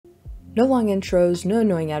No long intros, no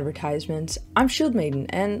annoying advertisements. I'm Shield Maiden,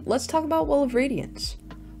 and let's talk about Well of Radiance.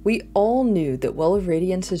 We all knew that Well of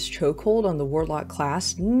Radiance's chokehold on the Warlock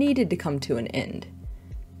class needed to come to an end.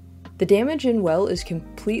 The damage in Well is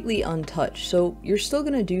completely untouched, so you're still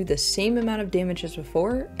going to do the same amount of damage as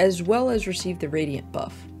before, as well as receive the Radiant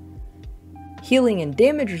buff. Healing and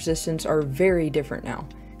damage resistance are very different now.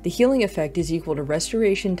 The healing effect is equal to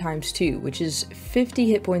restoration times 2, which is 50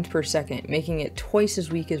 hit points per second, making it twice as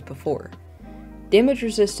weak as before. Damage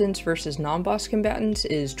resistance versus non-boss combatants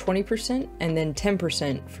is 20% and then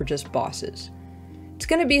 10% for just bosses. It's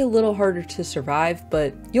going to be a little harder to survive,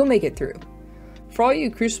 but you'll make it through. For all you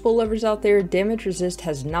Crucible lovers out there, damage resist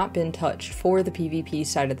has not been touched for the PvP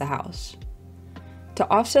side of the house. To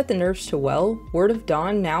offset the nerfs to Well, Word of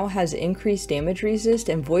Dawn now has increased damage resist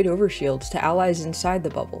and void overshields to allies inside the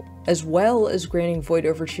bubble, as well as granting void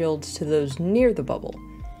overshields to those near the bubble.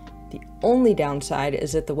 The only downside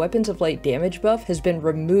is that the Weapons of Light damage buff has been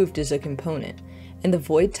removed as a component, and the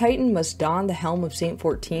Void Titan must don the Helm of Saint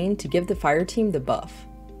 14 to give the fire team the buff.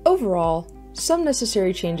 Overall, some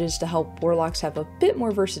necessary changes to help Warlocks have a bit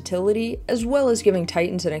more versatility, as well as giving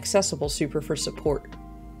Titans an accessible super for support.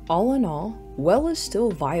 All in all, Well is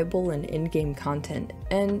still viable in in-game content,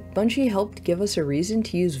 and Bungie helped give us a reason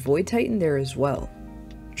to use Void Titan there as well.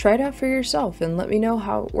 Try it out for yourself and let me know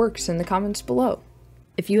how it works in the comments below.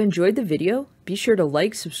 If you enjoyed the video, be sure to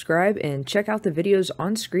like, subscribe, and check out the videos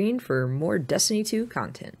on screen for more Destiny 2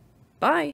 content. Bye!